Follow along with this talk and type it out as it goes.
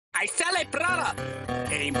I sell a product.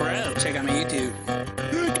 Hey bro, check out my YouTube.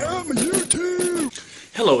 Check out my YouTube.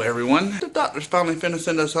 Hello everyone. The doctor's finally finished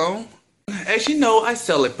send us home. As you know, I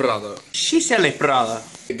sell a product. She sell a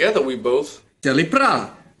product. Together we both sell a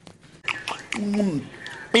product.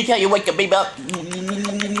 Me tell you, wake up, baby up.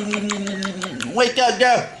 Wake up,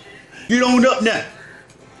 girl. Get on up now.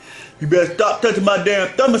 You better stop touching my damn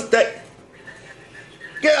thermostat.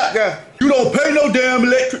 Get out, girl. You don't pay no damn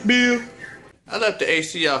electric bill. I left the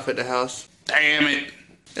AC off at the house. Damn it.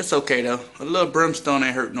 It's okay though. A little brimstone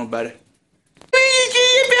ain't hurt nobody.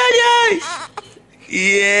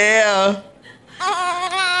 Yeah.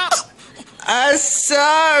 I'm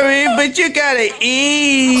sorry, but you gotta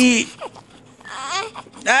eat.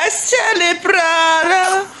 I sell it,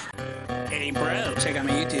 brother. Hey bro, check out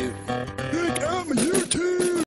my YouTube.